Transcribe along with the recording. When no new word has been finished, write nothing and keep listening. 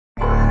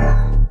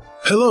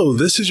Hello,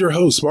 this is your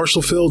host,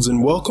 Marshall Fields,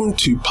 and welcome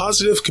to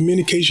Positive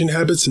Communication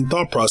Habits and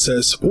Thought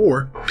Process,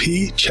 or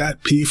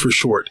PCHAT-P for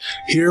short.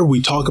 Here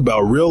we talk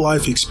about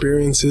real-life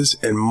experiences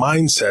and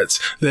mindsets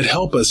that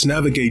help us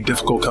navigate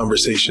difficult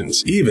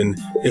conversations, even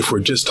if we're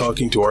just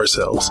talking to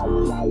ourselves.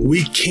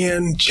 We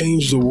can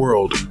change the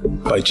world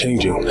by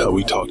changing how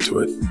we talk to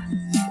it.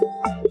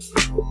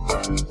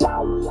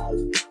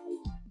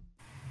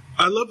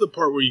 I love the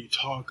part where you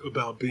talk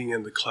about being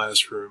in the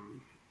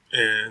classroom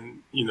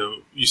and,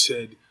 you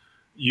said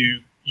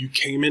you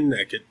came in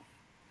naked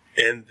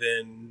and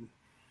then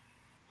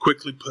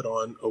quickly put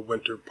on a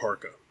winter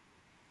parka.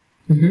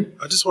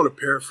 Mm-hmm. I just want to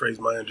paraphrase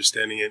my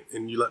understanding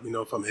and you let me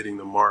know if I'm hitting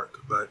the mark.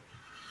 But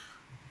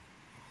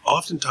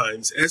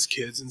oftentimes as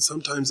kids and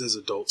sometimes as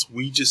adults,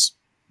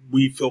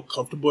 we feel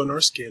comfortable in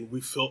our skin.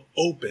 We feel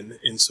open.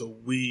 And so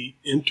we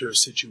enter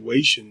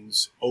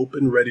situations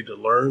open, ready to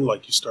learn.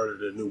 Like you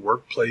started a new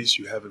workplace.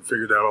 You haven't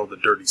figured out all the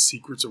dirty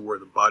secrets of where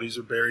the bodies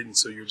are buried. And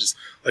so you're just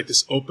like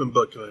this open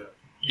book.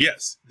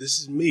 Yes, this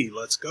is me.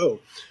 Let's go.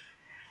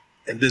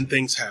 And then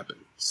things happen.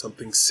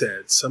 Something's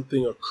said.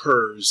 Something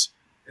occurs.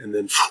 And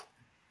then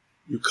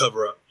you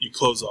cover up. You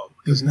close off.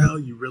 Because now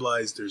you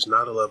realize there's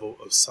not a level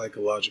of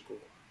psychological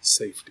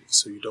safety.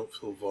 So you don't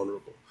feel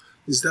vulnerable.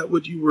 Is that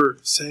what you were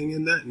saying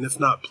in that? And if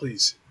not,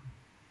 please.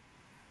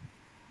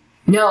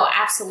 No,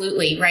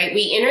 absolutely. Right.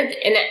 We entered,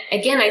 and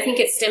again, I think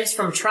it stems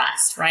from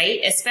trust, right?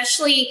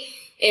 Especially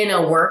in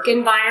a work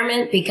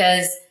environment,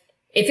 because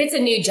if it's a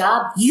new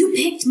job, you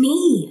picked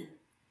me.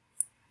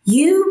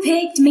 You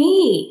picked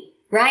me,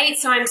 right?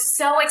 So I'm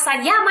so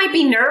excited. Yeah, I might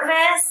be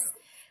nervous,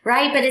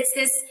 right? But it's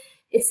this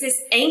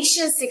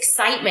anxious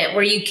excitement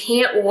where you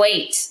can't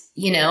wait,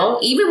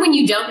 even when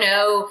you don't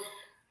know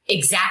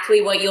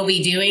exactly what you'll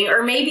be doing,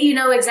 or maybe you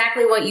know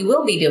exactly what you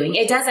will be doing.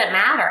 It doesn't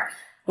matter.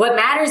 What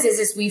matters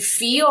is we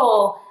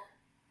feel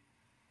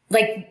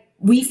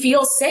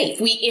safe.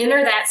 We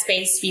enter that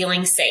space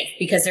feeling safe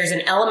because there's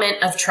an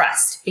element of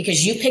trust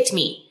because you picked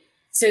me.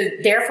 So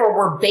therefore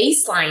we're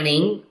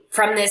baselining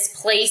from this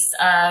place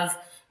of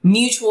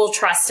mutual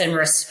trust and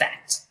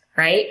respect,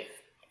 right?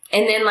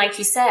 And then like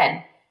you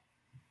said,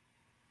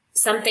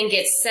 something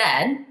gets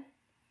said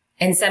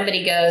and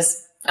somebody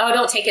goes, oh,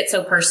 don't take it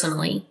so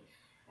personally.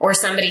 Or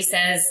somebody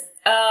says,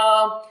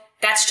 oh,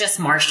 that's just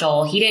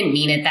Marshall. He didn't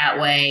mean it that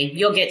way.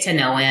 You'll get to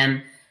know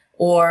him.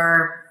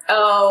 Or,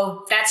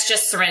 oh, that's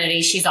just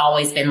Serenity. She's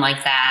always been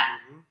like that.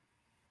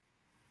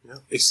 Mm-hmm. Yeah.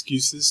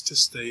 Excuses to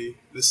stay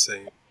the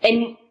same.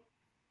 And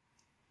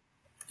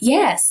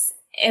yes.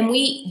 And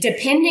we,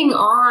 depending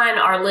on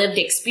our lived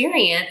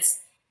experience,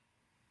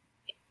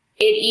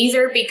 it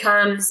either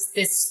becomes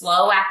this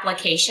slow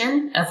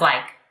application of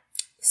like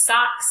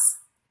socks,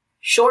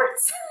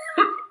 shorts,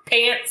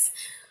 pants,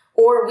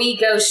 or we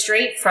go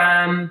straight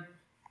from,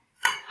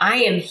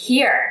 I am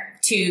here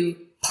to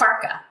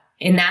parka.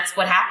 And that's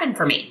what happened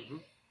for me. Mm-hmm.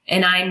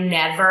 And I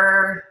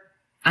never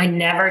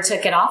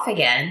took it off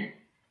again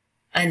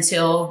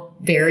until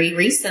very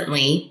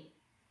recently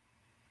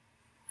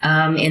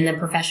in the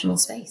professional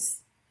space.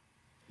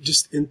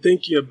 Just in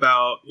thinking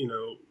about,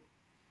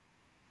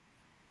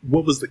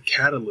 what was the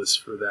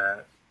catalyst for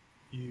that?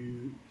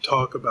 You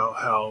talk about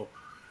how,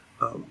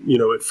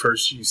 at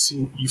first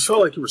you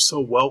felt like you were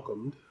so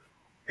welcomed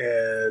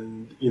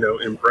and,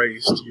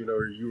 embraced,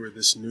 you were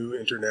this new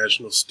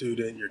international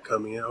student, you're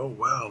coming in, oh,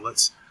 wow,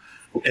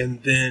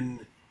 and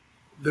then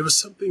there was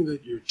something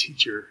that your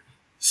teacher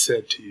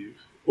said to you,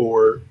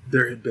 or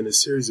there had been a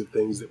series of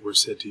things that were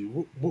said to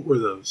you. What were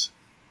those?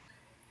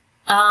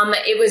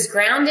 It was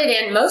grounded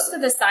in, most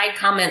of the side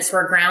comments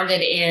were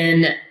grounded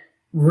in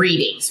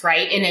readings,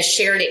 right? In a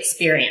shared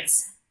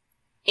experience.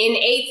 In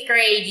 8th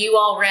grade, you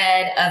all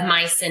read Of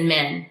Mice and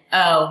Men.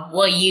 Oh,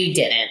 well, you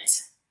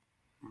didn't.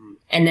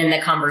 And then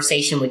the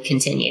conversation would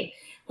continue.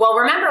 Well,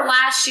 remember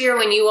last year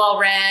when you all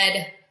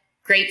read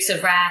Grapes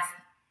of Wrath?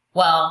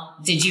 Well,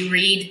 did you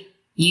read?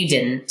 You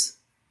didn't.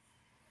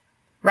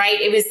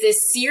 Right? It was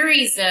this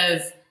series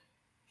of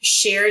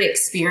shared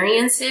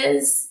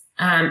experiences,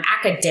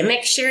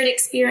 academic shared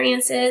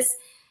experiences,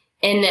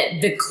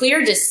 and the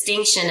clear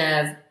distinction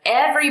of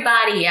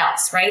everybody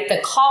else, right?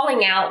 The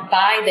calling out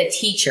by the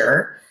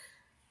teacher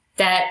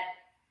that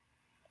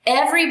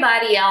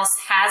everybody else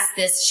has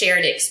this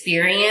shared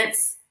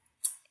experience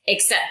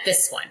except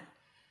this one,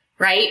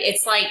 right?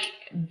 It's like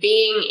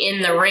being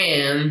in the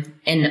room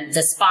and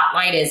the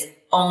spotlight is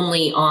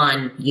only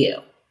on you,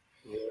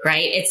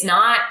 right? It's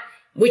not,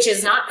 which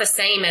is not the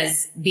same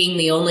as being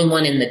the only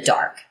one in the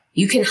dark.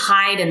 You can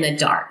hide in the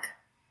dark.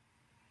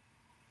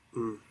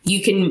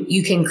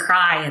 You can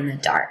cry in the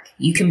dark.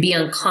 You can be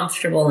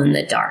uncomfortable in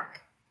the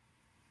dark.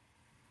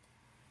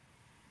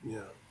 Yeah.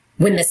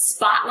 When the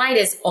spotlight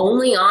is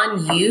only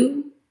on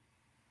you,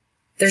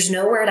 there's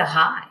nowhere to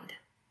hide.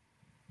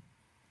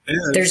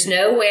 And there's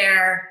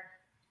nowhere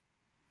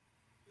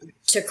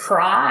to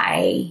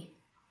cry.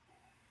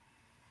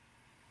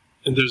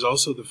 And there's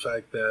also the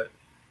fact that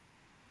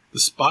the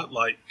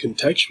spotlight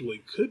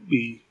contextually could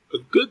be a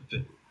good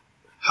thing.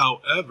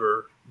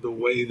 However, the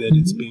way that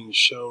it's being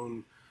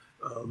shown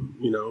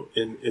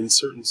in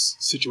certain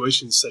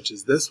situations such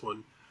as this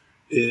one,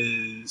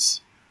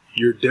 is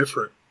you're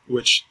different,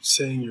 which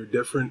saying you're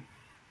different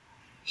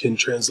can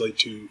translate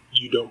to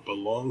you don't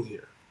belong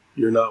here.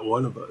 You're not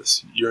one of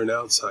us. You're an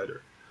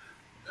outsider.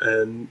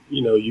 And,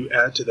 you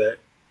add to that,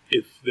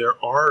 if there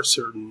are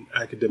certain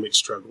academic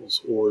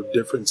struggles or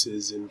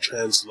differences in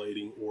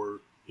translating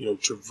or,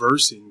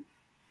 traversing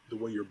the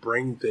way your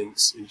brain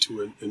thinks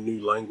into a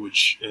new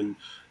language and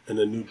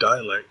a new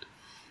dialect,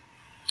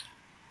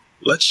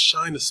 let's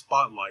shine a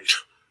spotlight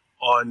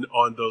on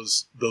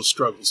those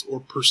struggles or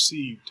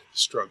perceived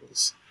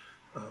struggles.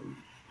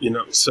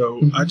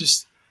 So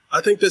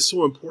I think that's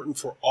so important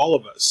for all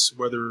of us,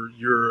 whether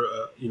you're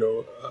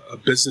a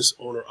business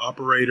owner,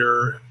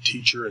 operator,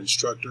 teacher,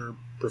 instructor,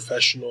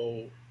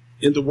 professional,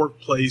 in the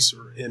workplace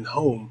or in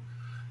home,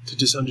 to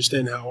just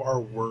understand how our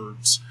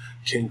words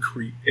can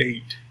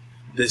create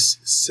this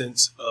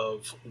sense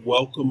of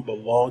welcome,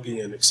 belonging,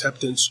 and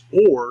acceptance,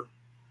 or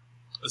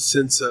a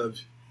sense of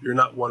you're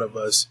not one of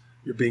us,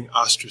 you're being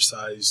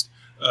ostracized,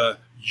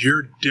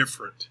 you're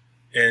different.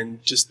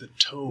 And just the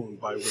tone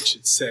by which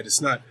it's said,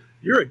 it's not,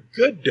 you're a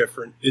good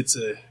different, it's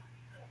a,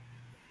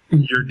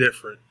 you're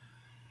different.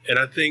 And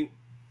I think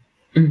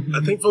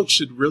folks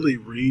should really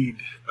read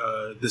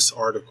this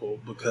article,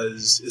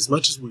 because as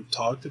much as we've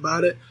talked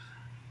about it,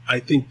 I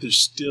think there's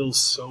still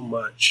so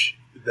much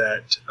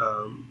that,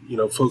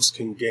 folks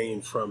can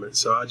gain from it.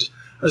 So I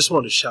just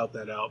wanted to shout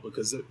that out,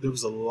 because there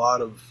was a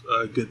lot of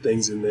good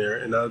things in there.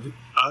 And I've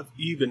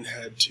even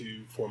had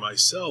to, for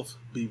myself,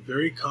 be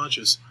very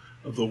conscious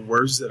of the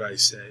words that I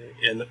say,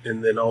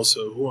 and then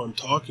also who I'm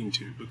talking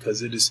to,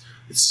 because it's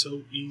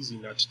so easy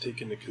not to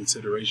take into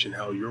consideration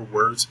how your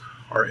words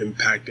are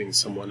impacting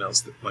someone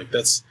else.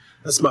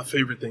 That's my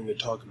favorite thing to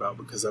talk about,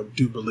 because I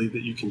do believe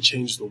that you can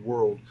change the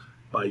world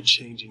by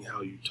changing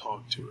how you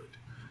talk to it.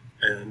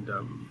 And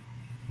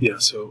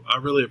so I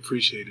really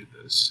appreciated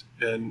this,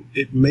 and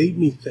it made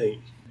me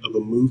think of a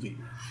movie,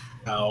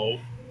 how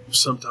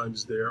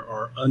sometimes there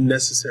are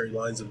unnecessary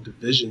lines of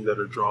division that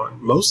are drawn,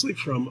 mostly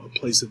from a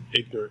place of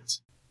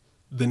ignorance.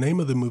 The name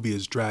of the movie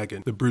is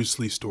Dragon, the Bruce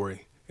Lee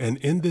story. And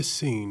in this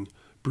scene,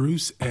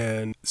 Bruce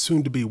and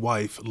soon-to-be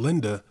wife,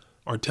 Linda,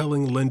 are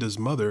telling Linda's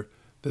mother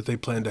that they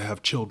plan to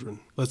have children.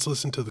 Let's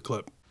listen to the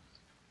clip.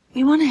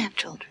 We want to have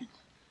children.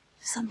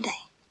 Someday.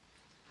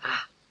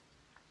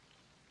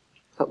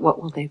 But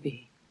what will they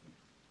be?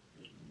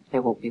 They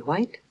won't be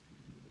white,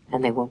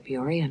 and they won't be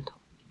Oriental.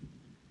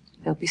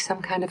 They'll be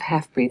some kind of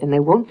half-breed, and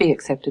they won't be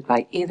accepted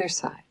by either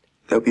side.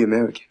 They'll be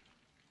American.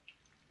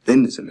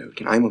 Linda's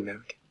American. I'm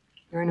American.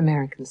 You're an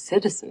American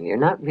citizen. You're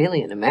not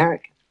really an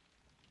American.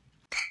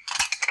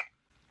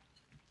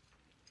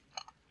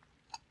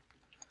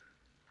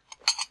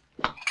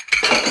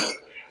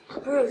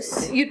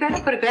 Bruce. You'd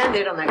better put a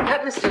Band-Aid on that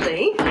cut, Mr.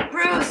 Lee.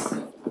 Bruce.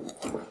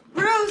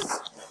 Bruce.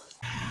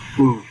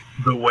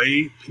 The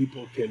way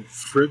people can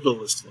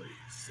frivolously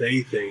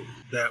say things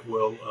that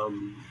will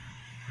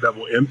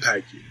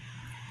impact you.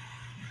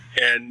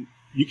 And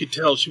you could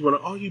tell she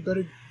wanted, you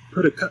better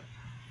put a cut.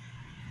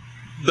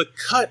 The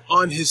cut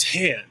on his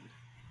hand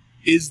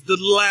is the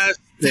last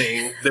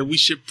thing that we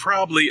should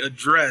probably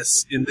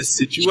address in this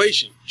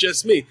situation.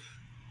 Just me.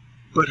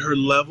 But her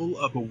level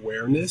of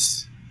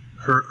awareness,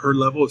 her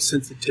level of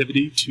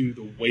sensitivity to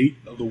the weight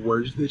of the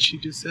words that she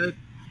just said,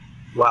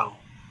 wow.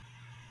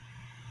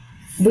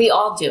 We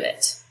all do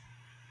it,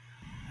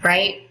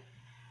 right?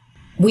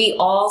 We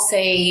all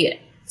say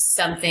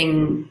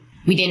something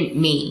we didn't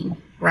mean,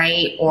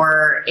 right?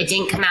 Or it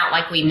didn't come out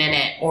like we meant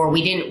it, or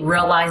we didn't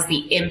realize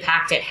the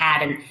impact it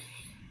had. And,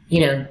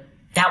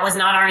 that was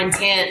not our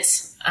intent.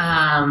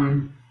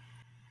 And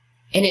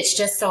it's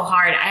just so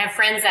hard. I have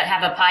friends that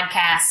have a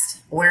podcast,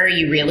 Where Are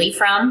You Really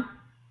From?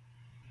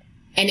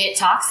 And it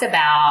talks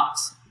about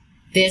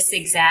this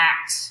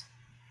exact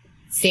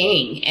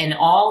thing and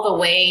all the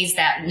ways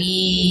that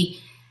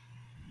we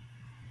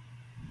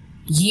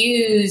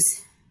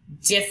use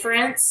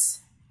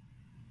difference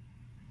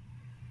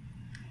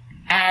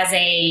as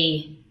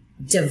a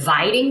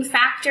dividing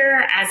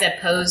factor as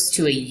opposed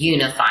to a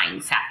unifying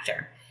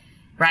factor,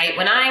 right?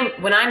 When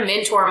I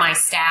mentor my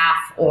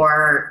staff,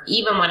 or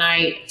even when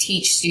I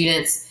teach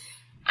students,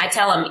 I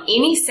tell them,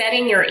 any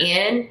setting you're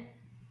in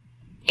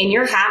and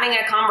you're having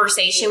a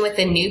conversation with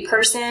a new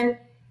person,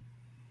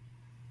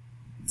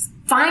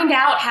 find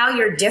out how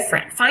you're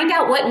different. Find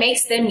out what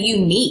makes them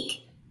unique.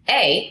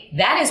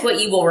 That is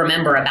what you will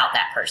remember about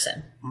that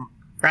person,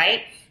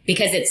 right?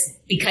 Because it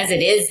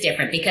is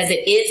different, because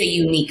it is a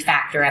unique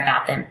factor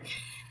about them.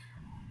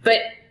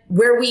 But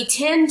where we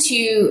tend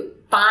to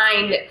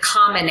find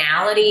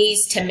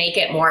commonalities to make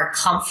it more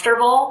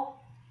comfortable,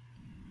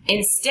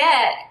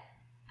 instead,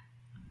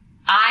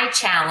 I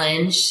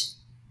challenge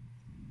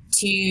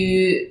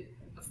to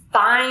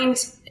find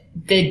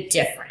the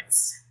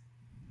difference,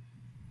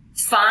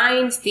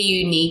 find the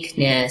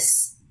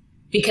uniqueness,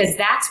 because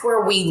that's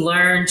where we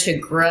learn to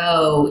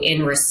grow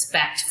in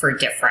respect for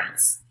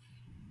difference.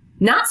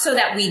 Not so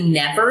that we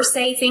never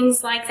say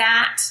things like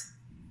that,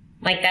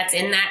 like that's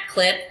in that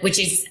clip, which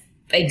is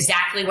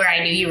exactly where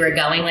I knew you were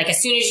going. Like,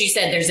 as soon as you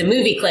said there's a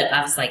movie clip,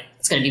 I was like,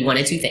 it's going to be one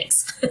of two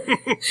things.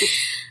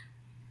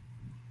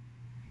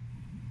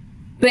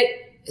 But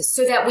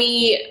so that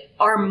we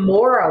are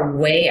more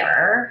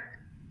aware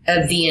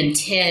of the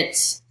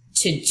intent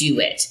to do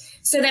it,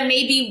 so that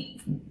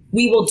maybe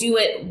we will do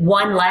it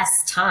one less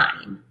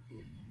time,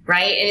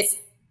 right? And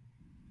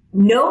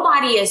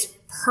nobody is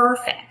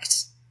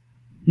perfect.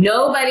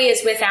 Nobody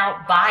is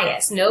without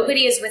bias.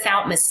 Nobody is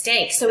without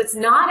mistakes. So it's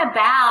not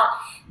about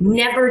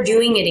never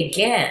doing it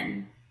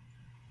again.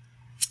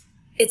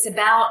 It's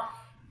about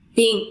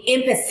being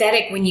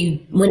empathetic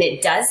when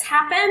it does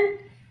happen,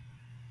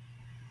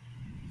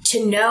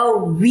 to know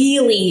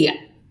really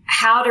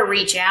how to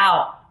reach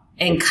out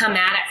and come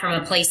at it from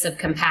a place of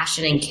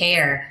compassion and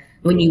care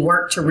when you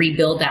work to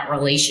rebuild that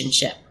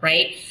relationship,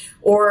 right?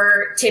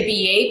 Or to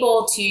be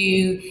able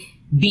to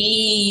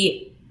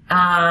be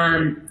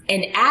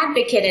an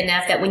advocate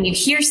enough that when you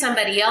hear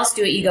somebody else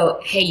do it, you go,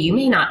 hey, you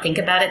may not think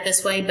about it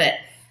this way, but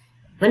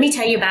let me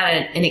tell you about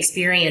an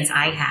experience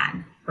I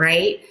had,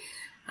 right?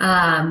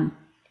 And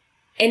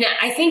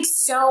I think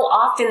so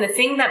often the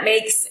thing that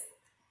makes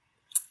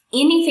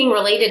anything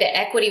related to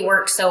equity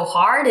work so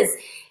hard is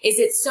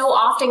it so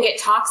often get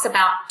talked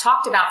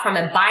about from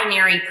a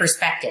binary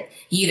perspective.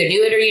 You either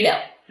do it or you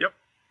don't. Yep.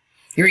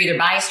 You're either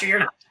biased or you're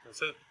not.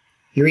 That's it.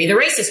 You're either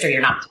racist or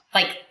you're not.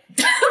 Like,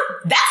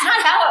 that's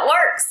not how it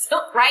works,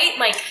 right?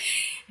 Like,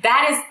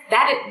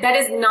 that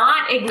is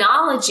not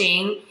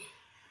acknowledging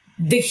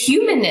the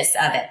humanness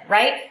of it,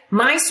 right?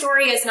 My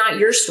story is not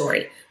your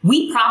story.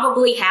 We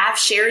probably have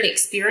shared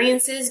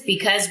experiences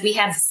because we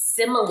have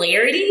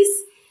similarities,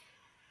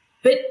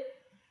 but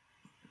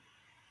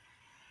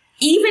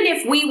even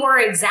if we were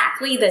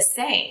exactly the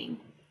same,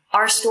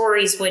 our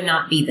stories would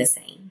not be the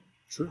same.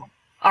 True.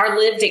 Our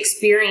lived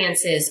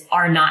experiences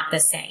are not the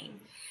same,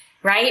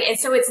 right? And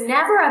so it's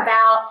never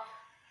about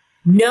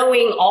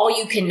knowing all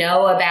you can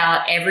know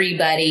about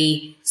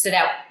everybody so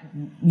that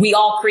we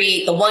all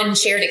create the one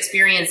shared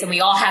experience and we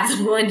all have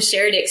the one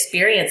shared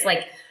experience.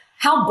 Like,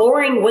 how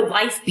boring would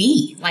life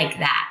be like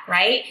that,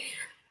 right?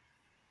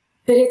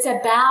 But it's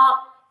about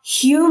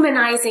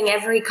humanizing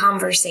every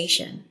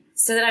conversation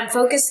so that I'm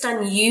focused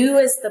on you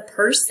as the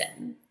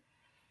person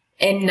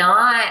and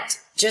not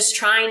just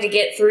trying to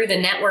get through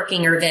the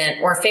networking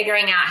event or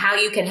figuring out how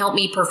you can help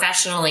me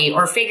professionally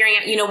or figuring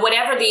out,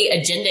 whatever the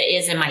agenda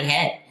is in my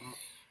head,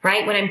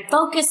 right? When I'm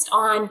focused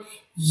on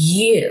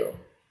you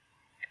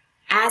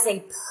as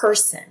a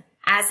person,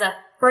 as a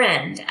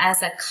friend,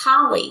 as a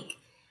colleague,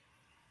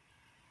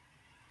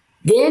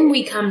 then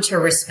we come to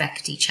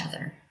respect each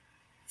other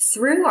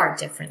through our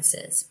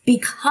differences,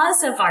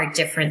 because of our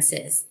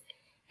differences,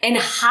 and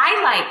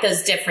highlight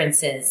those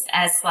differences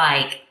as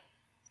like,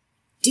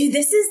 dude,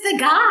 this is the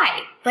guy.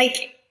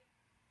 Like,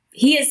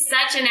 he is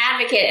such an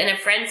advocate and a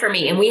friend for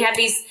me. And we have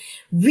these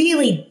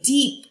really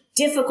deep,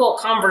 difficult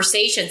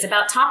conversations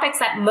about topics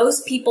that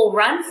most people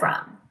run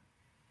from.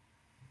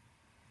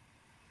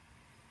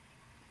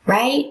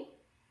 Right?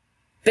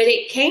 But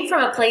it came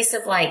from a place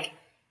of like,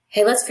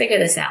 hey, let's figure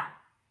this out.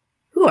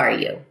 Who are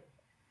you?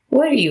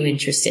 What are you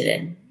interested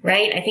in?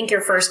 Right? I think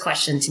your first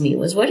question to me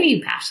was, what are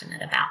you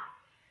passionate about?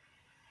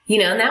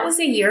 And that was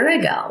a year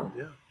ago.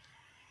 Yeah.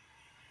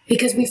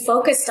 Because we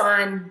focused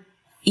on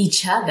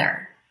each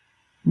other,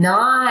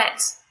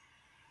 not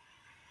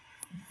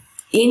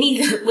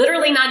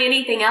literally not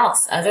anything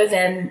else other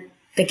than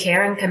the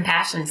care and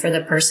compassion for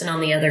the person on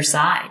the other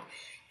side.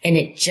 And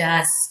it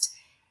just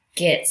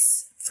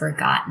gets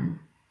forgotten.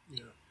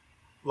 Yeah.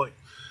 Like,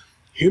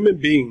 human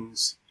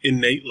beings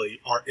innately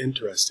are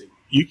interesting.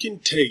 You can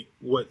take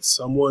what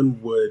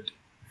someone would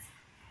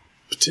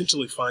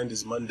potentially find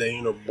as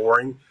mundane or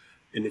boring,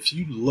 and if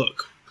you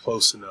look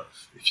close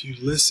enough, if you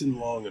listen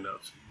long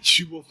enough,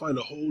 you will find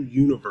a whole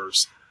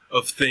universe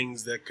of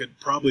things that could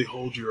probably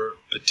hold your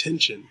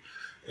attention.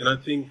 And I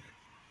think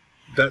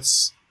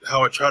that's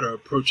how I try to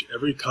approach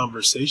every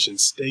conversation.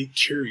 Stay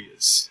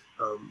curious.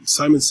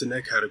 Simon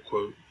Sinek had a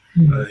quote.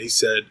 He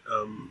said,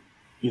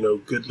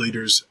 good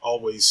leaders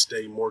always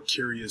stay more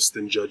curious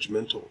than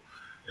judgmental.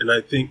 And I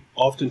think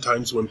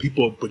oftentimes when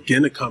people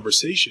begin a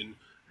conversation,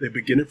 they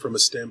begin it from a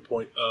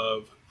standpoint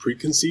of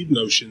preconceived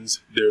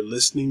notions. They're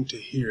listening to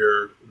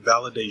hear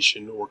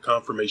validation or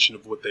confirmation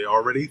of what they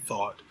already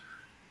thought.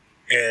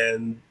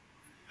 And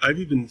I've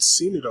even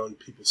seen it on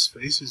people's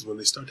faces when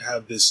they start to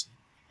have this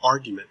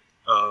argument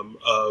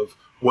of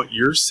what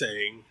you're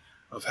saying,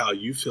 of how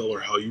you feel or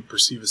how you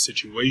perceive a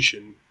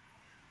situation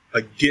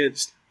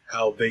against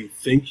how they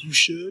think you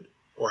should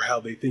or how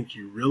they think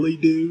you really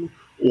do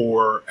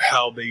or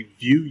how they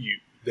view you.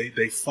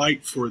 They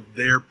fight for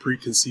their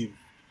preconceived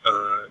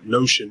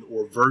notion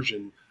or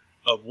version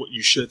of what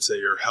you should say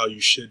or how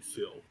you should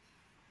feel.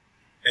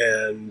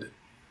 And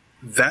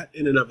that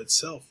in and of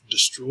itself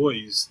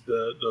destroys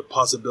the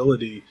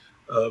possibility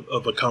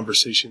of a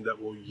conversation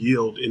that will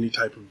yield any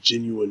type of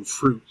genuine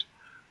fruit.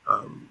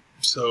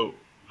 So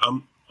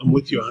I'm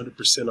with you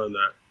 100% on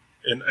that.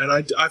 And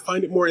I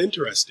find it more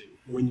interesting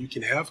when you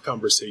can have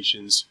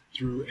conversations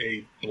through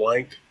a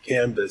blank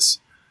canvas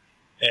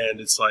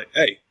and it's like,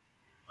 hey,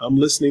 I'm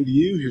listening to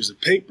you. Here's a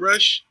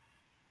paintbrush.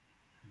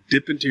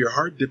 Dip into your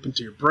heart, dip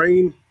into your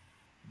brain.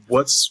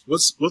 What's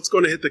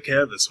going to hit the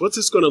canvas? What's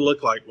this going to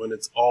look like when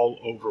it's all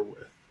over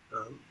with?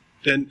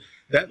 And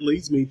that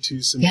leads me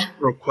to some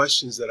general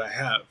questions that I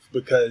have,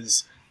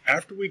 because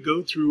after we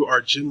go through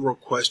our general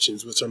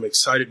questions, which I'm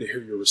excited to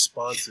hear your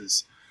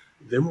responses,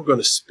 then we're going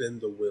to spin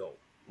the wheel.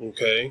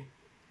 Okay?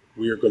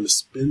 We are going to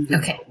spin the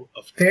wheel.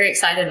 Very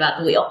excited about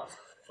the wheel.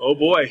 Oh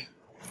boy,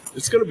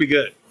 it's going to be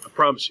good. I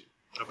promise you.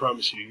 I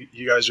promise you.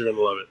 You guys are going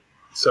to love it.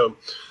 So,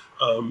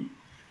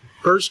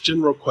 first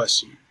general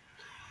question.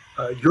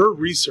 Your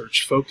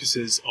research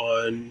focuses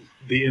on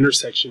the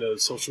intersection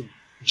of social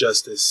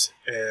justice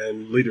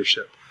and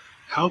leadership.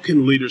 How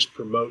can leaders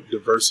promote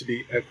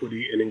diversity,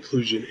 equity, and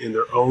inclusion in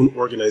their own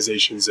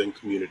organizations and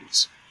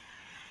communities?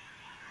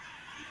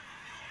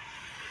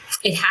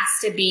 It has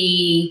to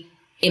be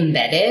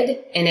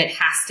embedded and it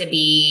has to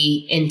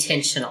be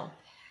intentional.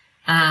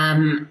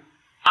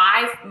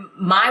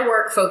 My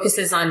work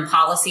focuses on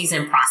policies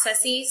and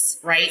processes,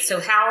 right? So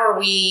how are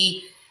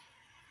we,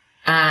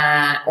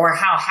 or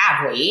how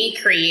have we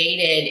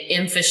created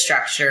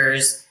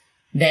infrastructures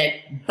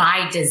that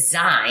by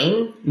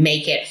design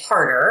make it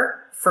harder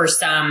for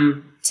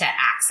some to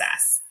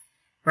access,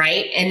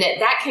 right? And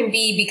that can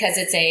be because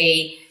it's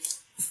a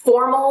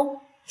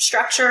formal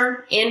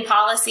structure in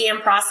policy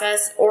and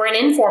process, or an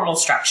informal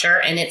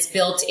structure and it's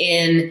built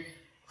in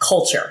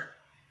culture,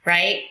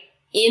 right?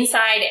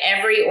 Inside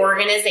every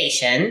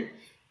organization,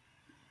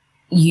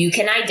 you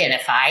can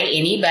identify,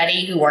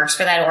 anybody who works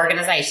for that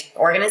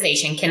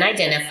organization can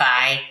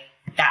identify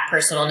that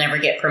person will never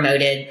get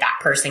promoted, that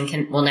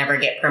person will never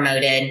get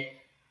promoted.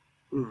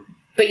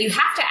 But you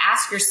have to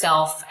ask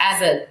yourself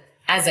as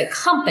a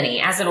company,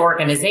 as an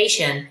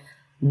organization,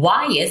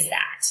 why is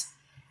that,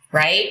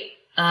 right?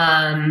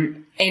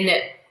 And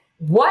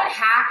what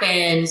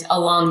happened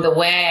along the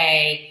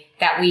way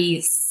that we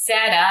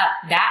set up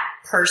that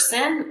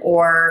person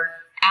or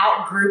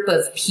out group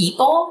of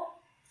people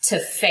to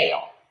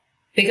fail?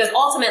 Because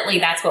ultimately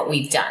that's what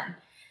we've done,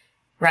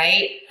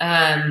 right?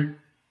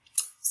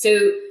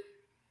 So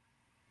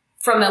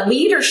from a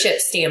leadership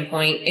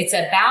standpoint, it's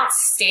about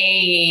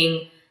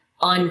staying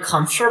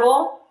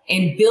uncomfortable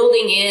and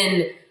building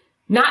in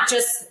not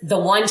just the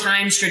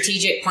one-time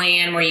strategic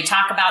plan where you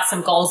talk about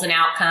some goals and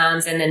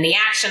outcomes and then the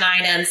action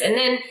items. And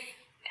then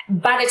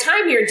by the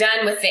time you're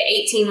done with the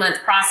 18-month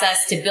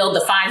process to build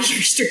the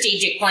 5-year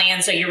strategic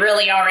plan, so you're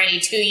really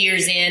already 2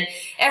 years in,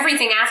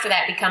 everything after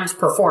that becomes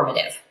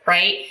performative,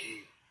 right?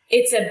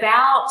 It's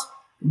about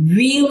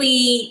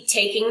really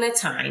taking the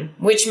time,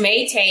 which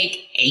may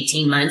take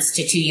 18 months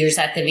to 2 years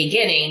at the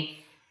beginning,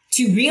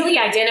 to really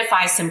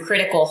identify some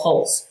critical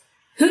holes.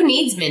 Who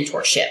needs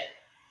mentorship?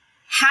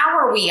 How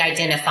are we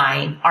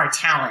identifying our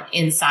talent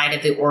inside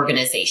of the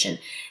organization?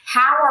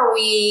 How are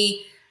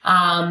we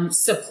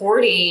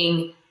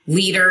supporting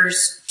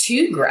leaders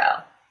to grow,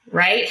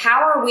 right?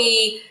 How are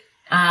we,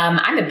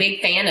 I'm a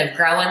big fan of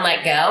grow and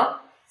let go.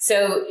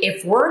 So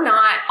if we're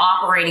not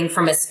operating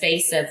from a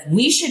space of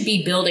we should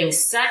be building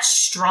such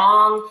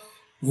strong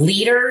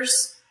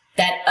leaders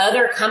that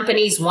other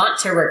companies want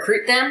to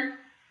recruit them,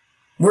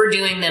 we're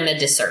doing them a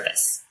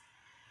disservice.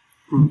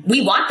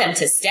 We want them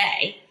to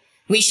stay.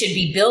 We should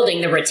be building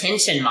the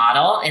retention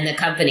model and the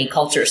company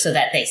culture so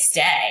that they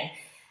stay.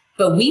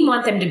 But we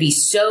want them to be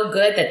so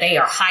good that they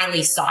are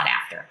highly sought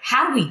after.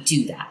 How do we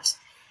do that?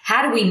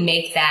 How do we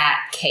make that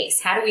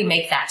case? How do we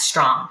make that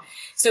strong?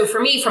 So for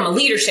me, from a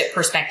leadership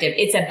perspective,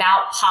 it's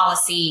about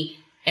policy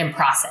and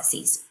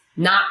processes,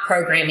 not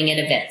programming and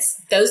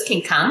events. Those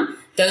can come.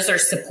 Those are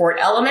support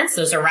elements.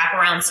 Those are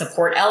wraparound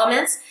support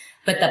elements.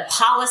 But the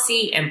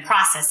policy and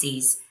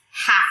processes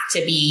have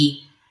to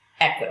be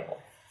equitable.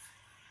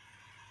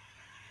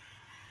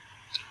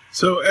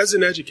 So as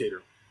an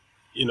educator,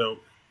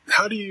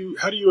 how do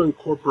you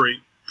incorporate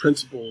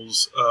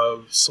principles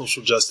of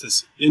social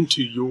justice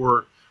into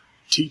your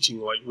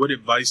teaching? Like, what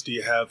advice do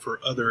you have for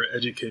other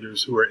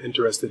educators who are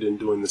interested in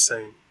doing the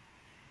same?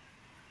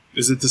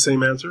 Is it the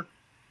same answer?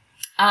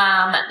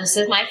 This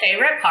is my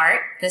favorite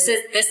part. This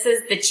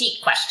is the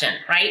cheat question,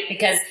 right?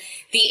 Because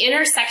the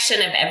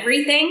intersection of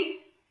everything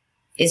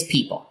is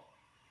people,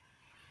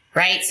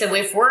 right? So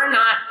if we're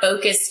not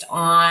focused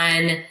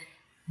on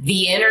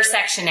the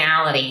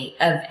intersectionality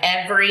of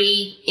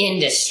every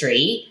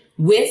industry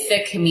with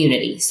the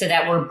community so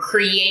that we're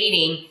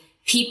creating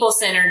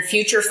people-centered,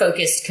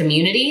 future-focused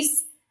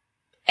communities,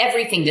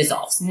 everything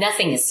dissolves.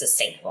 Nothing is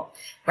sustainable,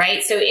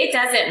 right? So it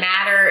doesn't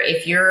matter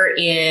if you're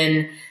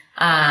in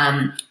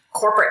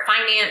corporate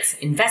finance,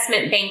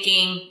 investment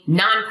banking,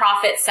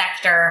 nonprofit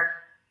sector.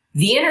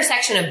 The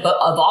intersection of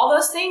all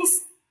those things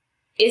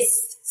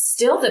is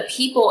still the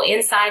people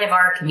inside of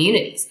our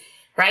communities,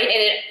 right?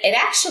 And it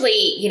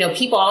actually,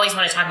 people always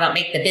want to talk about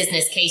make the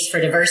business case for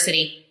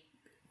diversity.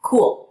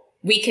 Cool.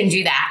 We can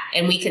do that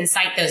and we can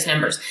cite those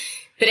numbers.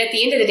 But at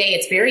the end of the day,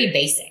 it's very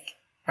basic,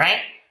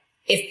 right?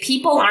 If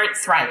people aren't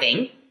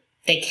thriving,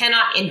 they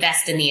cannot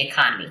invest in the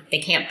economy. They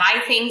can't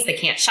buy things. They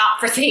can't shop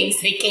for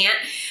things. They can't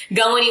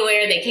go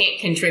anywhere. They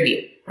can't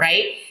contribute,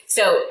 right?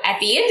 So at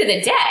the end of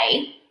the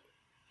day,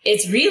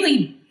 it's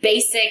really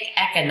basic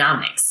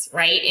economics,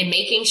 right? And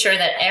making sure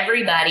that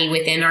everybody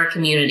within our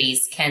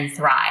communities can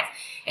thrive.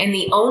 And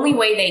the only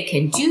way they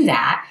can do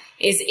that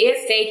is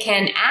if they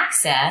can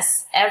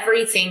access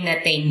everything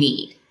that they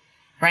need,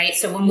 right?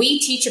 So when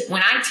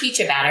I teach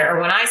about it, or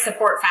when I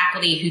support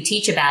faculty who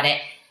teach about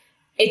it,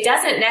 it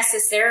doesn't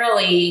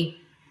necessarily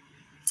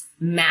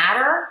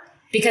matter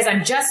because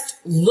I'm just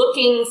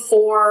looking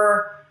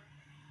for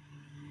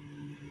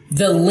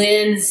the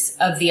lens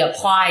of the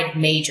applied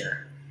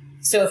major.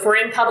 So if we're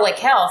in public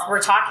health,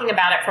 we're talking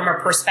about it from a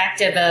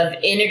perspective of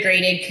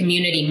integrated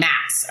community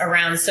maps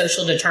around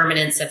social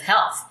determinants of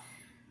health,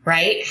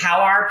 right?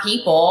 How are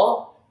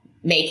people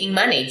making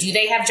money? Do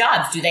they have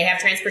jobs? Do they have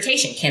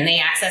transportation? Can they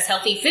access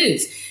healthy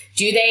foods?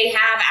 Do they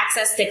have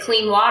access to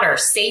clean water,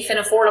 safe and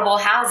affordable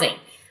housing?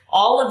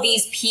 All of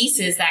these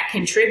pieces that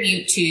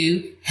contribute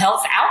to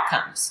health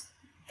outcomes.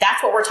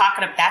 That's what we're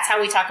talking about. That's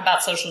how we talk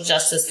about social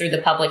justice through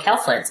the public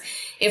health lens.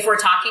 If we're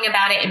talking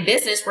about it in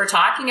business, we're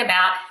talking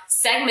about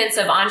segments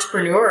of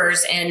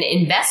entrepreneurs and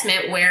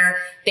investment where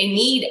they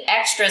need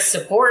extra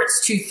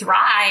supports to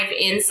thrive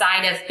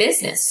inside of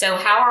business. So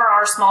how are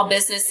our small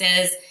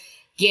businesses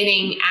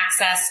getting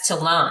access to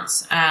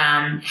loans?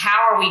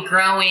 How are we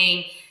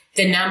growing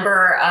the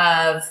number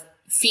of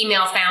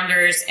female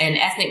founders and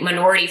ethnic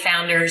minority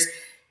founders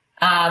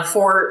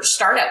for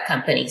startup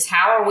companies?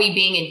 How are we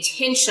being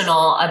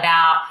intentional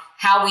about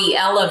how we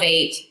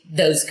elevate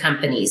those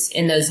companies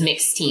in those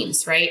mixed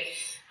teams, right?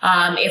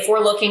 If we're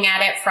looking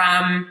at it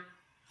from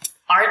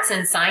arts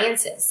and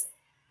sciences,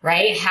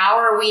 right? How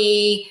are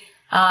we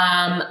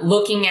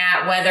looking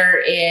at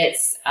whether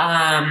it's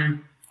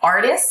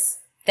artists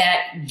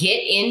that get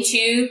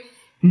into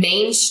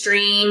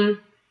mainstream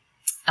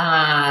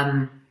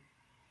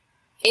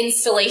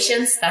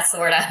installations? That's the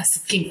word I was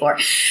looking for.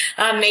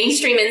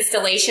 Mainstream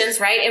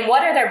installations, right? And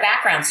what are their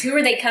backgrounds? Who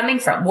are they coming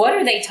from? What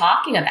are they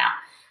talking about,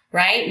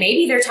 right?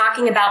 Maybe they're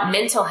talking about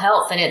mental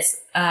health and it's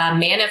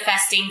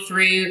manifesting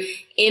through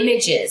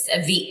images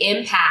of the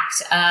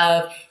impact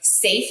of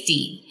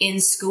safety in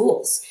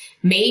schools.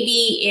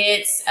 Maybe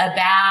it's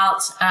about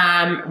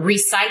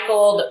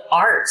recycled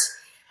art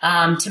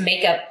to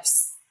make a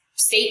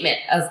statement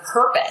of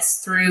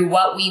purpose through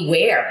what we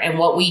wear and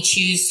what we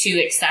choose to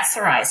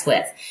accessorize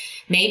with.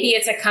 Maybe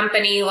it's a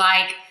company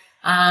like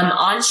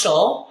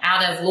Anshul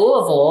out of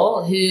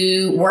Louisville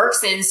who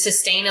works in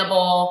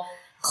sustainable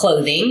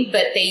clothing,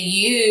 but they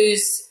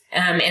use,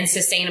 and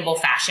sustainable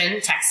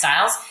fashion,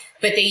 textiles,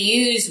 but they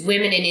use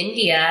women in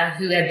India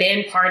who have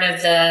been part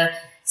of the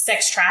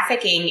sex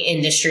trafficking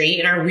industry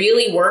and are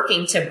really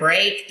working to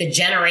break the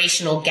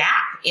generational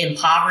gap in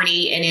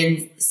poverty and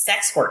in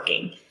sex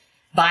working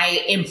by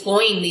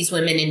employing these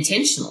women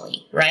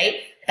intentionally, right?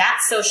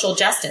 That's social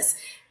justice.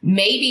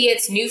 Maybe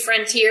it's New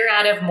Frontier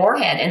out of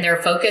Moorhead and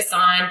they're focused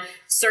on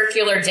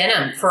circular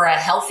denim for a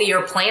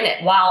healthier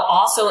planet while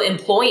also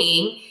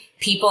employing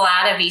people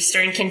out of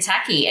Eastern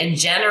Kentucky and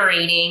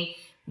generating,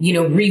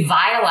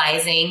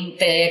 revitalizing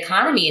the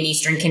economy in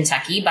Eastern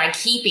Kentucky by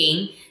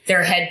keeping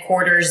their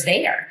headquarters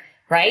there,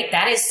 right?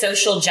 That is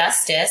social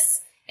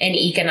justice and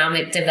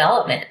economic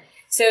development.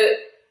 So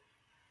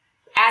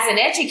as an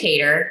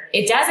educator,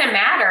 it doesn't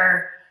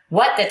matter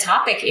what the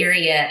topic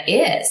area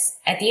is.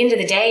 At the end of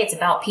the day, it's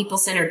about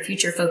people-centered,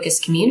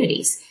 future-focused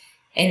communities.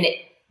 And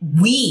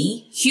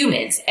we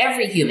humans,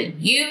 every human,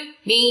 you,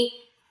 me,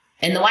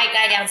 and the white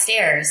guy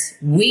downstairs,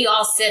 we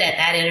all sit at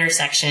that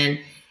intersection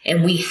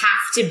and we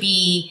have to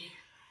be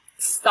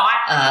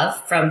thought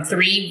of from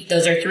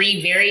those are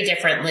three very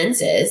different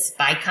lenses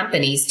by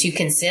companies to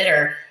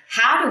consider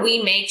how do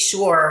we make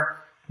sure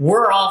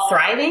we're all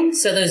thriving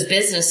so those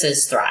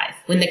businesses thrive.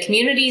 When the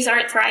communities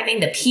aren't thriving,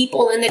 the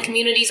people in the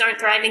communities aren't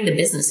thriving, the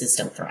businesses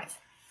don't thrive.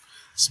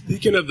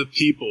 Speaking of the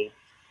people,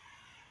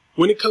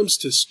 when it comes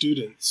to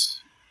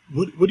students,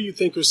 what do you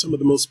think are some of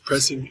the most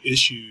pressing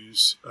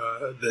issues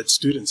that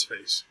students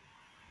face?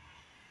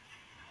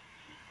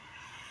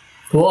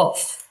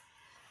 Woof.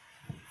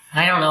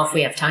 I don't know if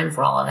we have time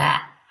for all of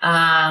that.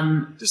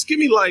 Just give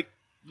me like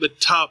the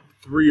top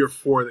 3 or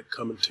 4 that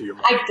come into your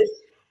mind.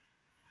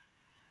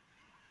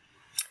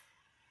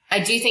 I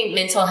do think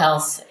mental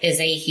health is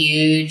a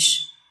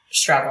huge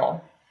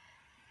struggle.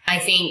 I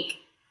think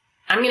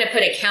I'm going to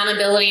put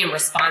accountability and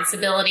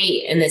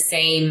responsibility in the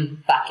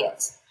same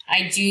bucket.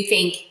 I do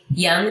think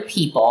young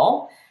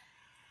people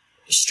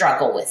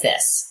struggle with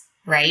this,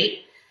 right?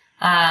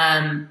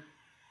 And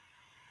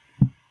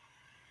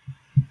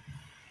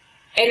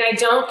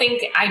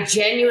I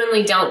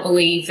genuinely don't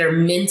believe they're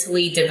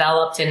mentally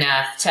developed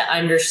enough to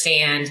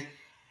understand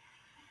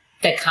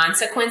the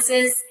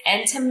consequences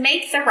and to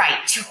make the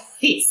right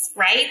choice,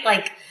 right?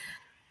 Like,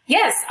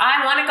 yes,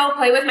 I want to go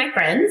play with my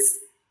friends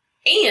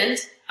and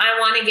I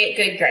want to get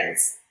good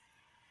grades.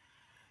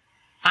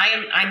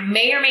 I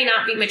may or may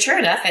not be mature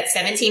enough at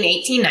 17,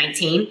 18,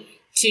 19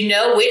 to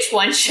know which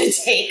one should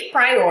take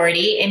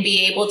priority and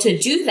be able to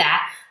do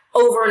that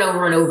over and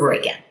over and over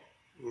again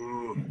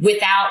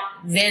without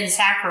then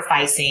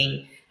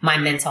sacrificing my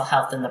mental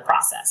health in the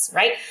process,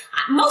 right?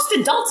 Most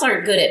adults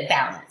aren't good at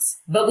balance,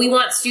 but we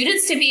want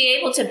students to be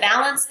able to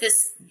balance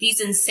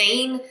these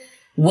insane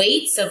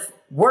weights of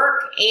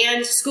work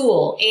and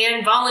school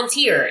and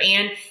volunteer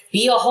and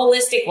be a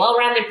holistic,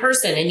 well-rounded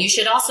person. And you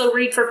should also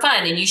read for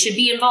fun, and you should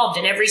be involved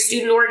in every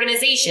student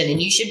organization,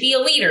 and you should be a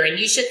leader, and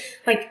you should,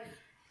 like,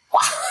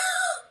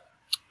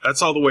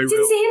 That's all the way it's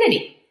real.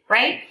 insanity,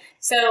 right?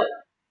 So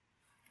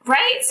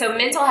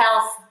mental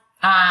health,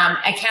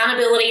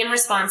 accountability and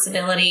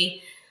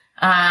responsibility,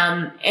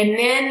 and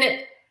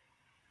then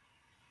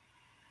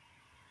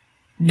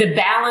the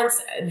balance,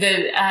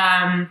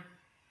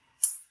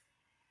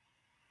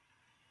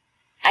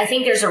 I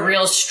think there's a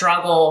real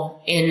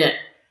struggle in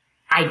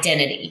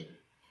identity.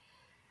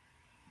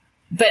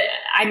 But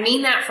I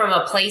mean that from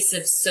a place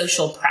of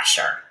social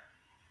pressure.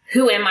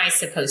 Who am I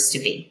supposed to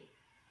be?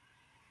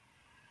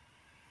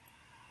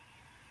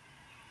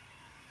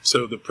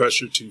 So the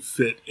pressure to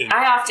fit in.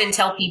 I often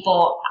tell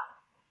people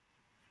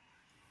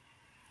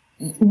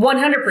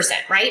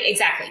 100%, right?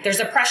 Exactly. There's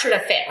a pressure to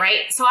fit,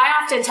 right? So I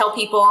often tell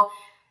people,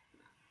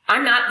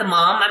 I'm not the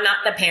mom. I'm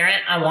not the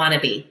parent I want to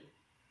be.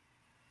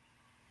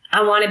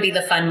 I want to be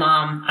the fun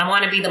mom. I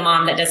want to be the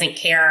mom that doesn't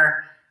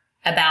care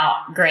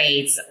about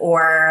grades,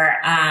 or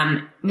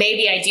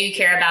maybe I do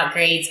care about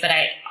grades, but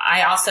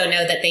I also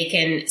know that they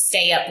can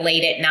stay up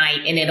late at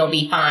night and it'll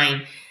be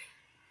fine.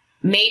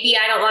 Maybe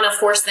I don't want to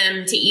force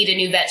them to eat a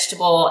new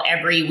vegetable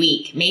every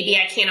week. Maybe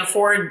I can't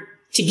afford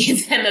to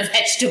give them a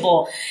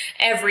vegetable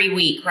every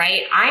week,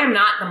 right? I am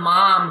not the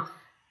mom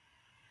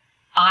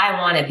I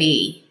want to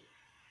be.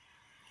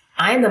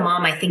 I am the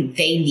mom I think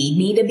they need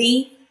me to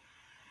be.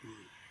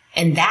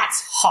 And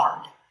that's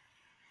hard.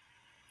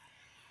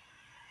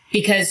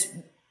 Because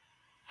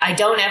I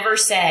don't ever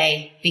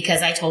say,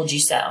 because I told you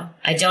so.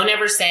 I don't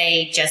ever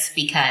say just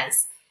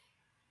because.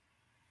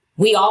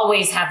 We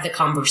always have the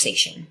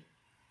conversation.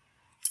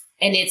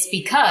 And it's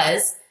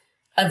because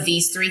of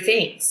these three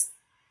things.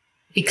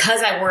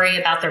 Because I worry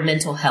about their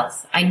mental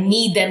health. I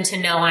need them to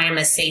know I am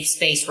a safe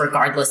space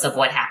regardless of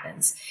what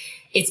happens.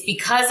 It's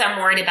because I'm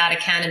worried about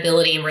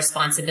accountability and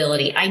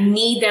responsibility. I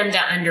need them to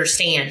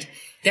understand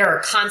there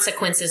are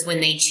consequences when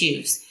they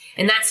choose.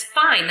 And that's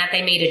fine that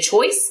they made a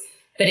choice,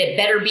 but it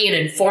better be an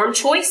informed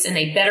choice, and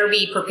they better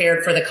be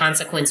prepared for the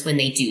consequence when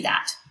they do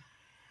that.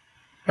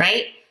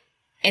 Right?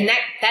 And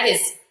that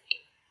is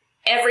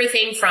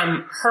everything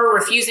from her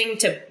refusing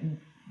to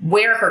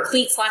wear her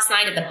cleats last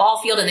night at the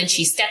ball field, and then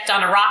she stepped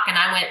on a rock, and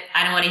I went,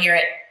 I don't want to hear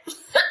it.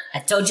 I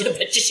told you to put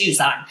your shoes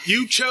on.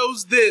 You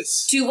chose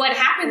this. To what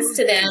happens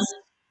to them,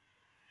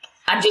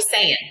 I'm just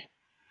saying,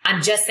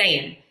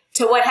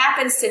 to what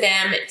happens to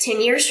them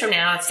 10 years from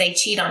now if they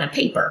cheat on a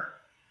paper,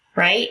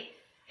 right?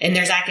 And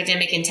there's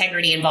academic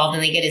integrity involved,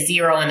 and they get a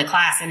 0 in the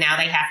class, and now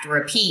they have to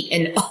repeat,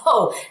 and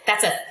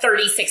that's a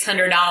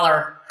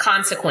 $3,600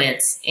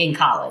 consequence in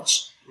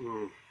college,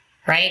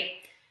 right?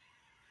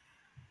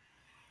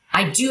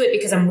 I do it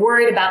because I'm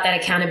worried about that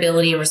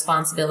accountability and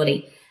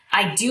responsibility.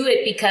 I do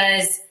it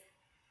because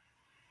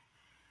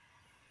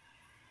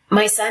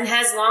my son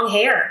has long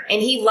hair,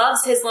 and he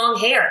loves his long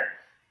hair.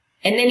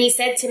 And then he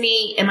said to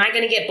me, am I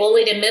going to get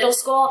bullied in middle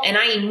school? And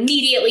I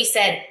immediately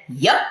said,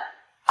 yep,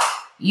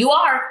 you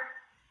are.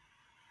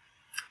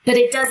 But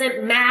it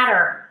doesn't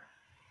matter.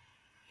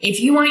 If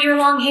you want your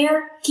long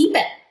hair, keep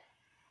it.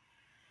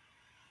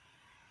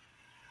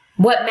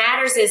 What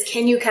matters is,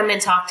 can you come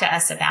and talk to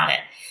us about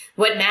it?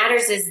 What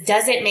matters is,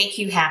 does it make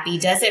you happy?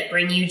 Does it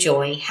bring you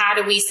joy? How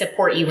do we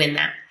support you in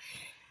that?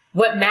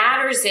 What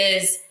matters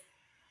is,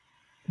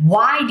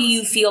 why do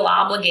you feel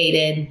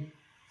obligated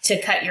to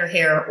cut your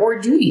hair, or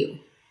do you?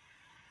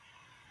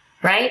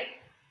 Right?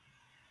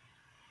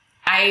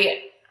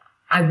 I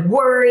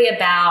worry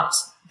about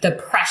the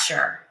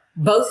pressure,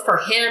 both for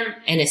him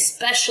and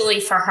especially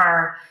for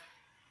her,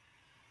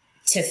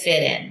 to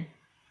fit in.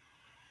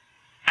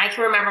 I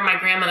can remember my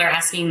grandmother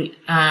asking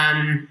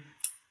a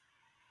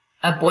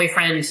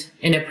boyfriend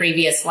in a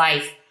previous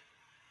life,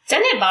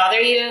 doesn't it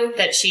bother you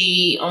that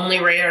she only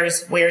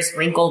wears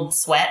wrinkled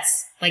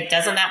sweats? Like,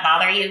 doesn't that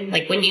bother you?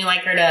 Like, wouldn't you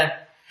like her to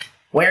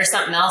wear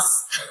something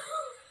else?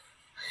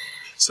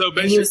 So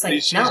basically,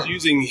 like, she's no.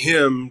 using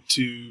him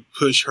to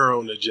push her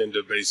own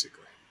agenda, basically.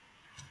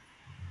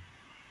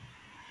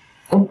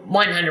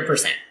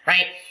 100%,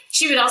 right?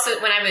 She would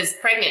also, when I was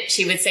pregnant,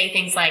 she would say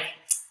things like,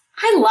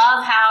 I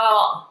love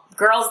how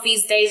girls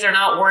these days are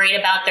not worried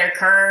about their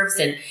curves.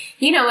 And,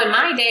 in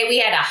my day, we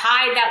had to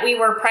hide that we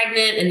were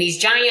pregnant and these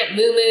giant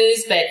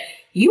moo-moos, but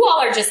you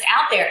all are just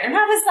out there. And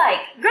I was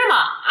like,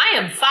 Grandma, I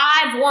am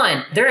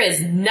 5'1". There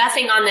is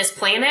nothing on this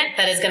planet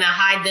that is going to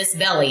hide this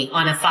belly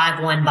on a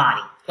 5'1"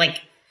 body.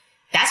 Like,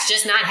 that's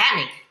just not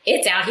happening.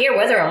 It's out here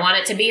whether I want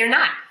it to be or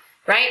not,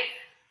 right?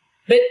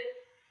 But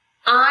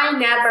I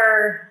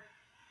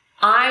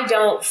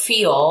don't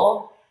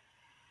feel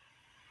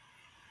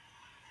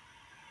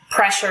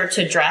pressure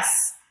to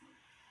dress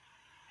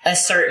a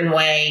certain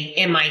way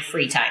in my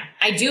free time.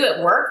 I do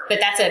at work, but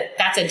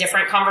that's a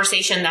different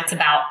conversation. That's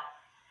about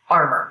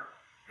armor,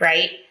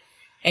 right?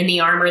 And the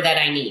armor that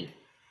I need.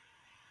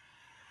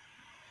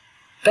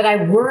 But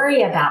I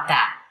worry about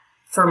that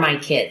for my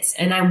kids,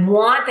 and I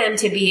want them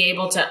to be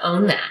able to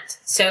own that.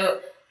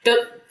 So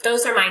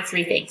those are my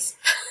 3 things.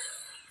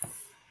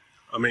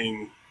 I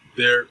mean,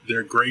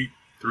 they're great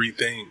 3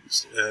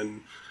 things,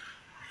 and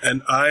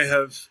I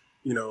have,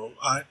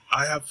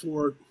 I have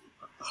 4.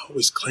 I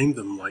always claim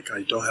them like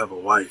I don't have a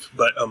wife,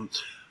 but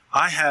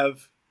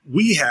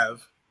we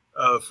have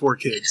 4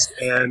 kids,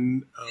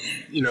 and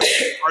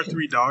our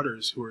 3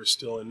 daughters who are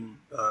still in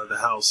the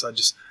house. I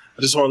just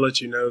want to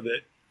let you know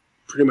that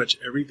pretty much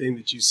everything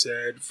that you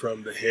said,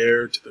 from the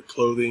hair to the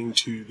clothing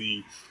to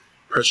the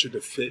pressure to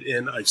fit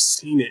in, I've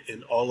seen it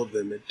in all of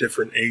them at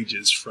different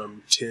ages,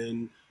 from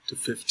 10 to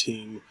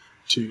 15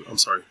 to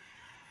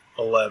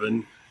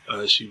 11.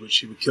 She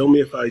would kill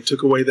me if I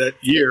took away that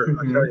year.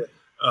 I tell you.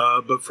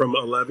 But from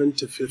 11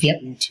 to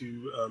 15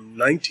 to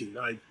 19,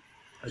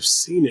 I've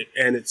seen it,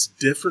 and it's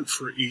different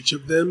for each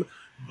of them,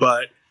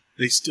 but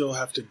they still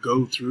have to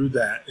go through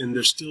that, and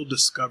they're still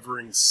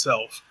discovering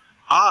self.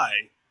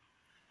 I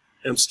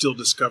am still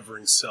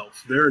discovering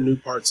self. There are new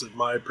parts of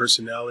my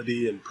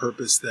personality and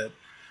purpose that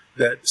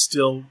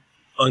still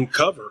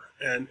uncover,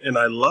 and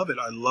I love it.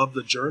 I love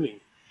the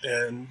journey.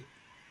 And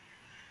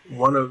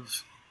one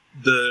of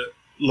the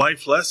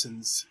life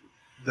lessons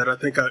that I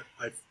think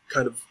I've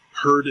kind of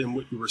heard in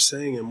what you were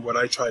saying, and what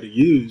I try to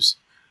use,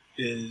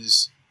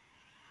 is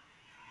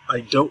I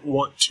don't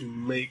want to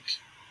make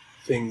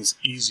things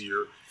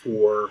easier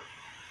for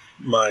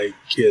my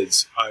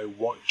kids. I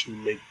want to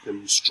make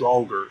them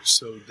stronger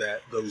so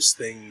that those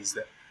things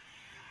that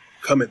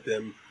come at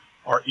them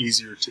are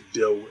easier to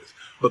deal with.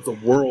 But the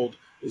world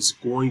is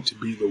going to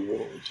be the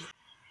world.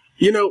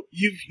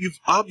 You've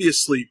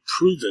obviously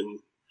proven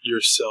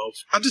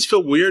yourself. I just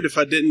feel weird if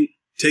I didn't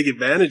take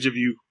advantage of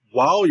you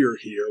while you're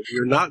here.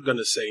 You're not going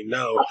to say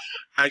no.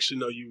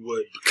 Actually, no, you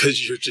would,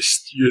 because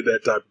you're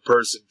that type of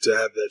person to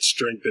have that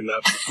strength and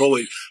not be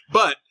bullied.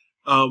 But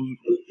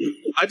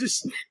I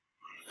just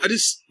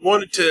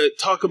wanted to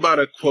talk about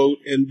a quote,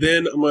 and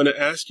then I'm going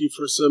to ask you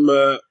for some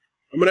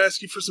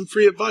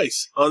free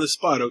advice on the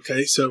spot.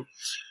 Okay, so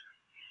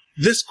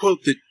this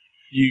quote that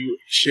you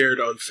shared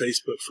on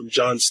Facebook from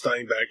John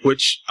Steinbeck,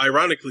 which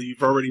ironically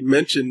you've already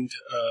mentioned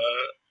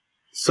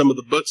some of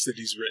the books that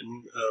he's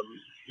written.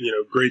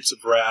 Grapes of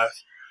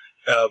Wrath,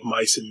 of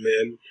Mice and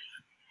Men.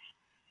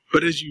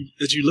 But as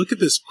you look at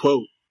this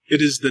quote,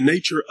 it is the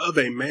nature of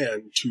a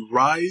man to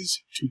rise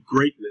to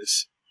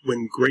greatness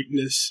when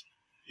greatness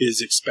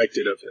is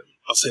expected of him.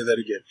 I'll say that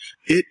again.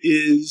 It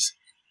is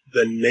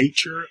the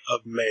nature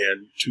of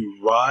man to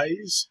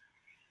rise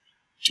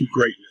to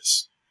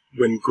greatness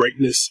when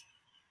greatness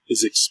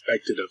is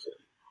expected of him.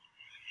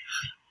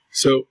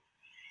 So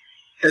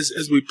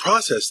as we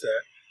process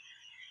that,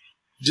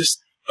 just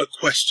a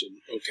question,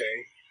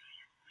 okay?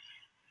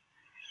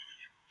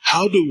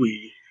 How do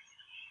we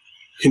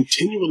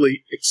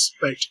continually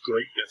expect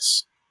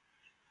greatness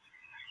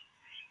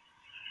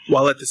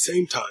while at the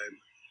same time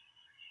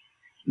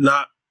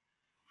not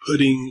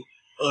putting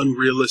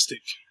unrealistic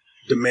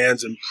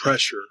demands and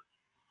pressure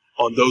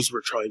on those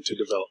we're trying to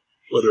develop,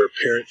 whether a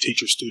parent,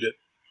 teacher, student,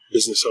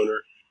 business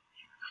owner?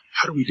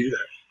 How do we do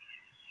that?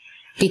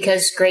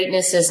 Because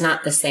greatness is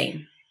not the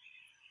same.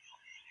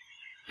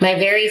 My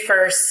very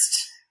first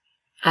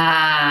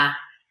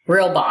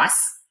real boss,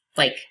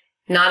 like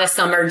not a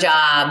summer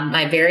job,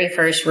 my very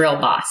first real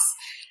boss,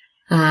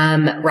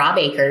 Rob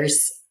Akers,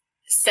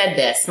 said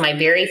this my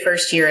very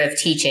first year of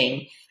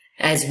teaching,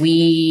 as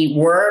we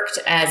worked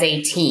as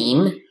a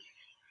team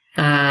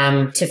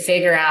to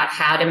figure out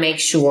how to make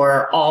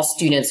sure all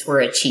students were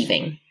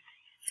achieving.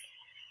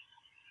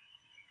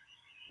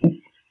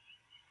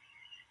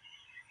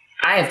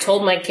 I have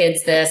told my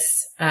kids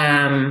this,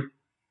 and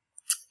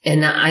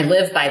I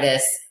live by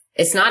this.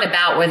 It's not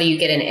about whether you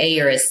get an A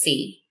or a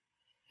C.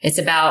 It's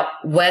about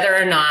whether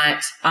or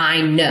not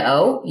I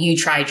know you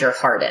tried your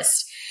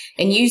hardest.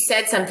 And you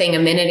said something a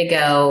minute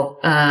ago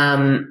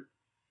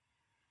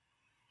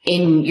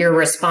in your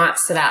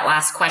response to that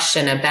last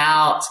question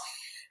about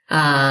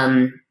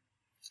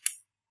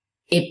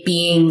it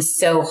being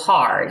so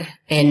hard,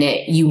 and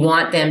you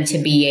want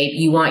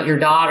you want your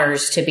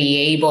daughters to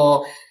be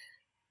able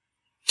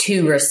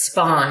to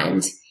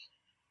respond.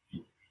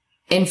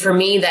 And for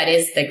me, that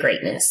is the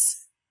greatness.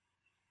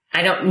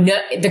 I don't know.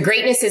 The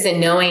greatness isn't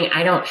knowing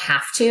I don't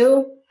have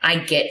to, I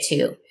get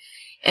to.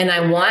 And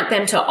I want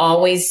them to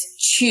always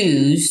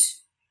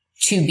choose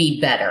to be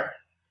better.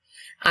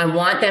 I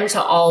want them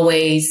to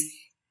always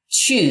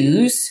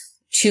choose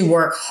to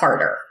work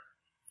harder.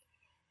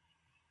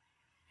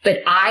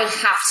 But I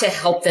have to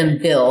help them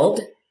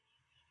build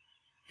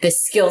the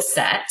skill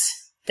set,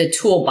 the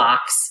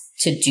toolbox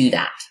to do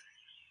that.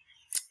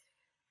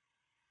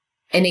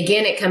 And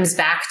again, it comes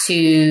back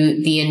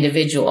to the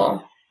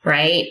individual,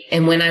 right?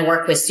 And when I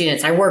work with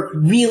students, I work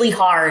really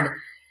hard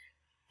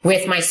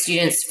with my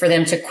students for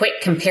them to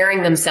quit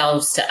comparing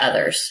themselves to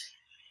others.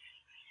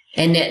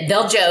 And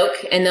they'll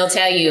joke and they'll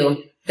tell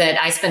you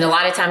that I spend a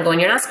lot of time going,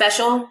 you're not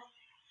special.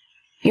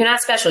 You're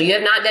not special. You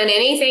have not done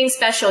anything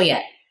special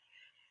yet.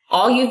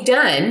 All you've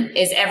done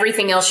is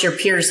everything else your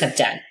peers have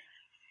done.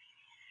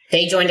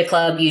 They joined a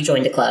club, you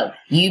joined a club.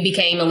 You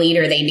became a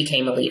leader, they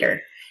became a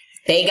leader.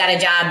 They got a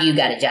job, you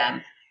got a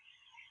job.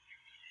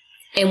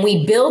 And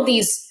we build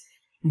these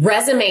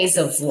resumes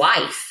of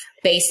life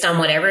based on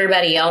what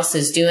everybody else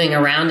is doing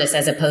around us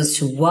as opposed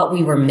to what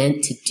we were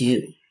meant to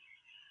do.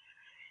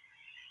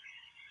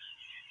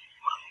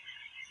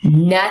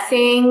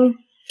 Nothing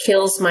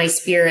kills my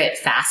spirit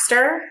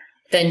faster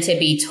than to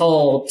be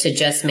told to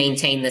just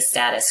maintain the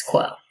status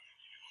quo.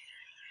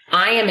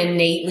 I am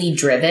innately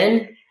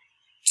driven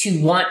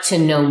to want to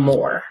know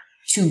more,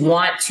 to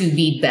want to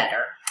be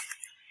better.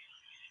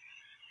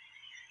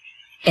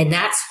 And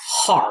that's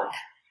hard,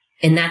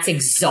 and that's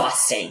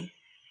exhausting.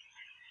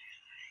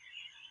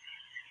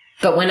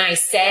 But when I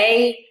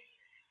say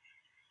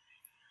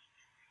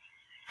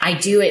I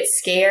do it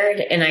scared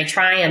and I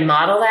try and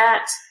model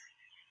that,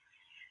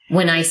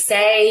 when I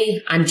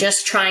say I'm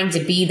just trying to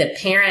be the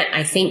parent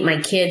I think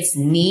my kids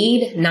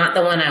need, not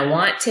the one I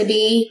want to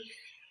be,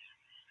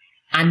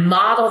 I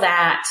model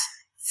that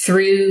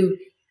through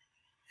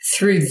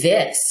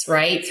this,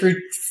 right? Through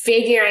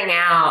figuring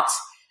out,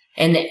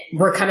 and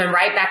we're coming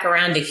right back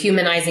around to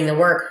humanizing the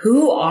work.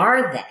 Who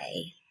are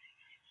they?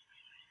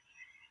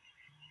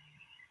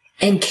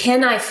 And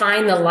can I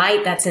find the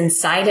light that's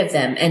inside of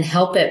them and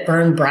help it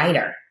burn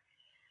brighter?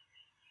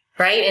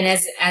 Right? And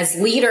as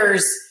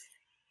leaders,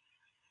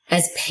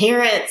 as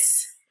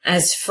parents,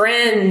 as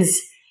friends,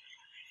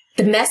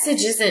 the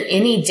message isn't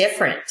any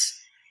different.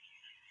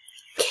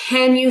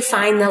 Can you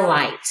find the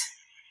light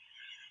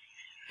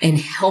and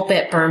help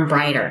it burn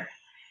brighter?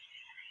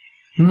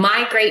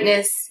 My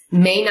greatness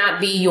may not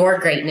be your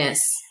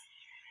greatness.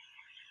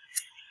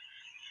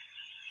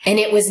 And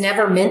it was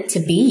never meant to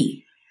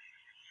be.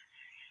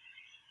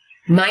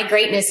 My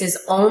greatness is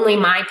only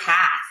my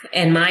path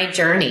and my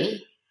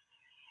journey.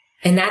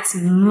 And that's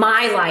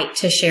my light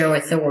to share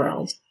with the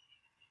world.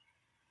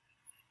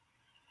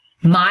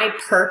 My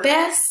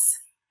purpose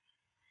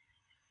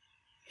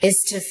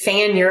is to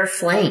fan your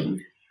flame.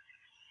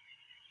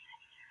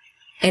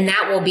 And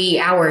that will be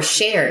our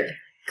shared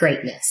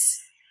greatness.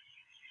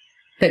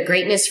 But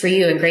greatness for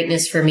you and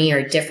greatness for me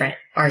are different.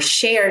 Our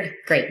shared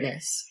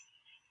greatness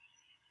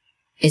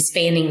is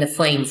fanning the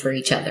flame for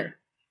each other.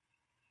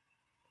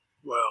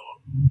 Wow.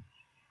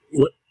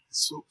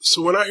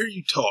 So when I hear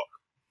you talk,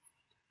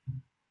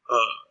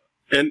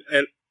 and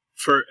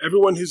for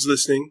everyone who's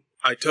listening,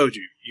 I told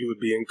you would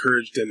be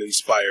encouraged and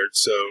inspired.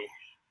 So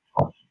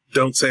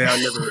don't say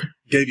I never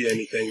gave you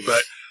anything.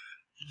 But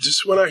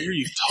just when I hear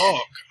you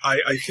talk,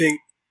 I think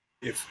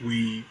if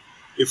we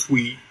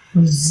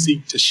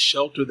seek to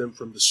shelter them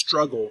from the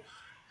struggle,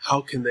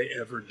 how can they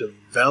ever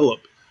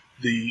develop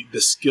the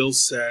skill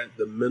set,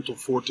 the mental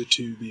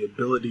fortitude, the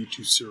ability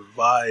to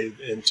survive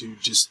and to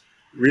just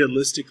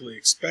realistically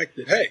expect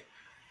that, hey,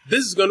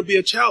 this is going to be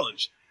a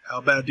challenge.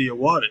 How bad do you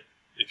want it?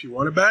 If you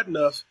want it bad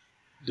enough,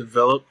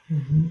 develop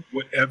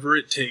whatever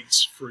it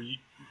takes for you,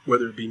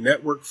 whether it be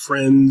network,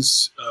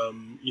 friends,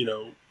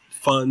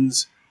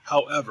 funds,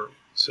 however.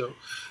 So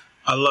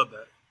I love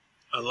that.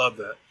 I love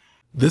that.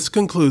 This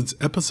concludes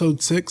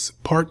episode 6,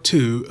 part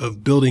 2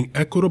 of Building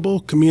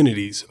Equitable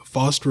Communities,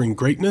 Fostering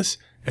Greatness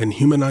and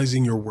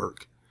Humanizing Your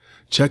Work.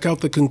 Check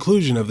out the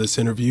conclusion of this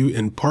interview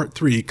in part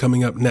 3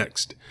 coming up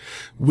next.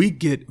 We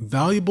get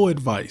valuable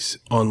advice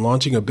on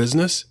launching a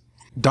business.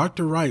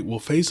 Dr. Wright will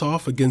face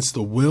off against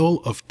the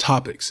wheel of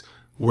topics,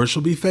 where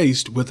she'll be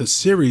faced with a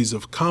series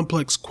of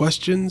complex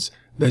questions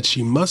that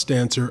she must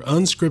answer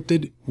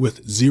unscripted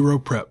with zero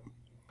prep.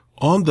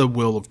 On the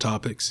wheel of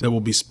topics that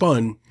will be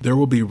spun, there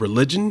will be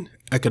religion,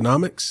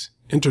 economics,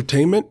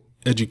 entertainment,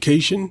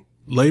 education,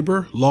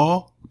 labor,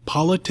 law,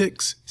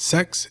 politics,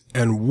 sex,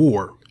 and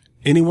war.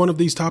 Any one of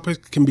these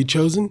topics can be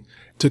chosen.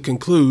 To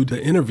conclude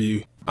the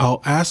interview,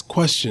 I'll ask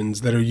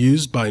questions that are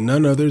used by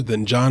none other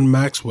than John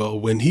Maxwell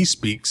when he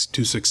speaks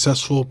to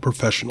successful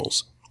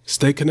professionals.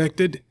 Stay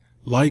connected,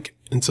 like,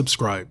 and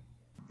subscribe.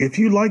 If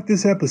you like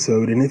this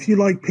episode and if you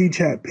like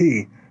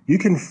PChatP, you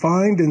can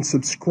find and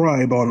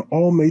subscribe on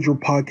all major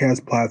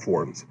podcast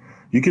platforms.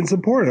 You can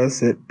support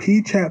us at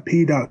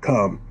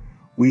pchatp.com.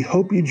 We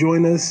hope you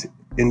join us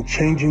in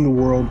changing the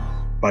world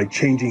by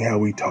changing how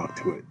we talk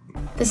to it.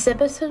 This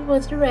episode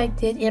was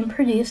directed and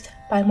produced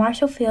by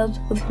Marshall Fields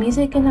with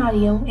music and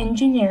audio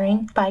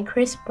engineering by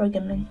Chris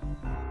Bergeman.